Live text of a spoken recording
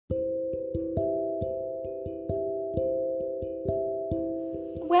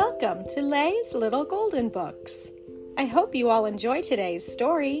Welcome to Lay's Little Golden Books. I hope you all enjoy today's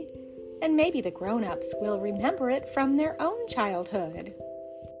story, and maybe the grown-ups will remember it from their own childhood.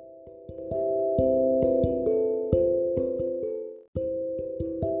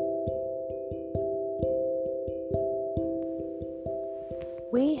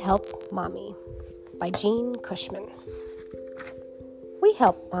 We Help Mommy by Jean Cushman. We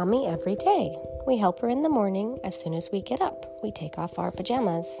help Mommy every day. We help her in the morning as soon as we get up. We take off our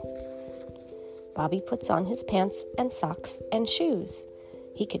pajamas. Bobby puts on his pants and socks and shoes.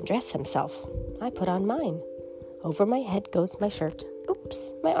 He can dress himself. I put on mine. Over my head goes my shirt.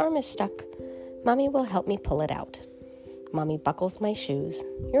 Oops, my arm is stuck. Mommy will help me pull it out. Mommy buckles my shoes.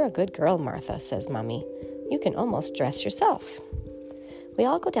 You're a good girl, Martha, says Mommy. You can almost dress yourself. We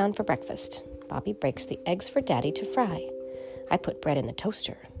all go down for breakfast. Bobby breaks the eggs for Daddy to fry. I put bread in the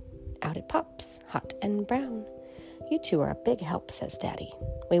toaster. Out it pops, hot and brown. You two are a big help, says Daddy.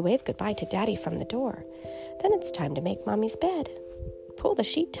 We wave goodbye to Daddy from the door. Then it's time to make Mommy's bed. Pull the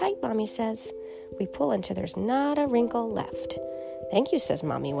sheet tight, Mommy says. We pull until there's not a wrinkle left. Thank you, says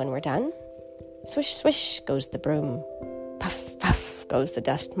Mommy when we're done. Swish, swish goes the broom. Puff, puff goes the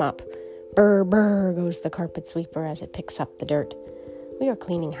dust mop. Brr, brr goes the carpet sweeper as it picks up the dirt. We are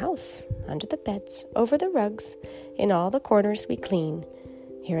cleaning house. Under the beds, over the rugs, in all the corners we clean.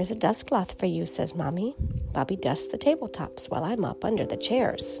 Here is a dust cloth for you, says Mommy. Bobby dusts the tabletops while I'm up under the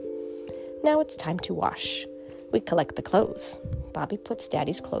chairs. Now it's time to wash. We collect the clothes. Bobby puts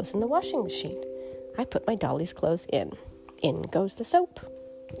Daddy's clothes in the washing machine. I put my dolly's clothes in. In goes the soap.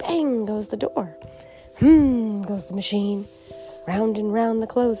 Bang goes the door. Goes the machine. Round and round the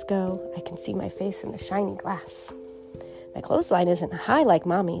clothes go. I can see my face in the shiny glass. My clothesline isn't high like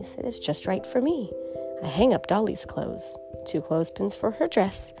Mommy's. It is just right for me. I hang up Dolly's clothes. 2 clothespins for her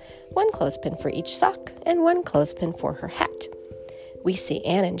dress, 1 clothespin for each sock, and 1 clothespin for her hat. We see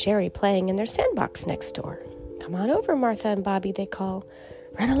Ann and Jerry playing in their sandbox next door. Come on over, Martha and Bobby, they call.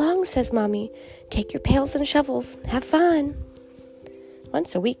 Run along, says Mommy. Take your pails and shovels. Have fun.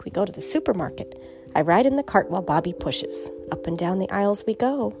 Once a week, we go to the supermarket. I ride in the cart while Bobby pushes. Up and down the aisles we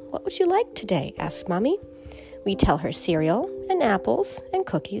go. What would you like today? Asks Mommy. We tell her cereal and apples and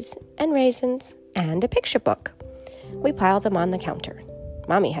cookies and raisins and a picture book. We pile them on the counter.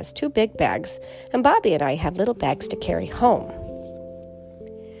 Mommy has 2 big bags, and Bobby and I have little bags to carry home.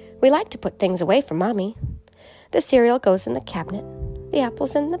 We like to put things away for Mommy. The cereal goes in the cabinet, the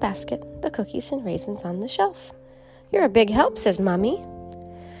apples in the basket, the cookies and raisins on the shelf. You're a big help, says Mommy.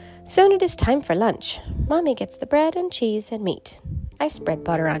 Soon it is time for lunch. Mommy gets the bread and cheese and meat. I spread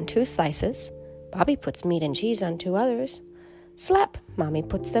butter on 2 slices. Bobby puts meat and cheese on 2 others. Slap, Mommy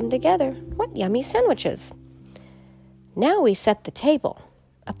puts them together. What yummy sandwiches. Now we set the table.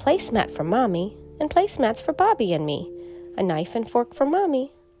 A placemat for Mommy and placemats for Bobby and me. A knife and fork for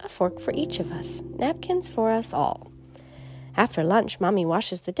Mommy, a fork for each of us, napkins for us all. After lunch, Mommy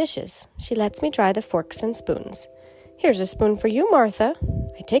washes the dishes. She lets me dry the forks and spoons. Here's a spoon for you, Martha.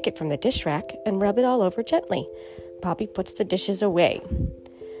 I take it from the dish rack and rub it all over gently. Bobby puts the dishes away.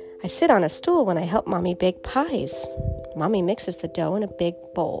 I sit on a stool when I help Mommy bake pies. Mommy mixes the dough in a big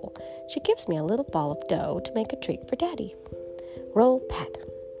bowl. She gives me a little ball of dough to make a treat for Daddy. Roll, pat.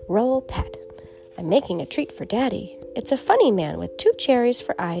 Roll, pat. I'm making a treat for Daddy. It's a funny man with 2 cherries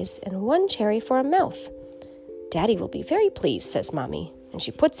for eyes and 1 cherry for a mouth. Daddy will be very pleased, says Mommy, and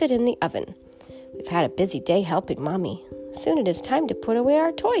she puts it in the oven. We've had a busy day helping Mommy. Soon it is time to put away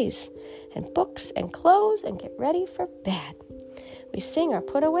our toys and books and clothes and get ready for bed. We sing our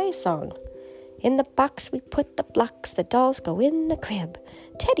put away song. In the box we put the blocks, the dolls go in the crib.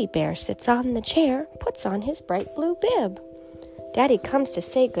 Teddy bear sits on the chair, puts on his bright blue bib. Daddy comes to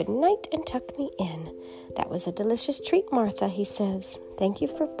say good night and tuck me in. That was a delicious treat, Martha, he says. Thank you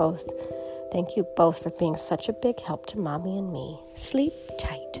both for being such a big help to Mommy and me. Sleep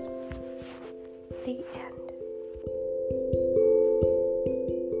tight. The end.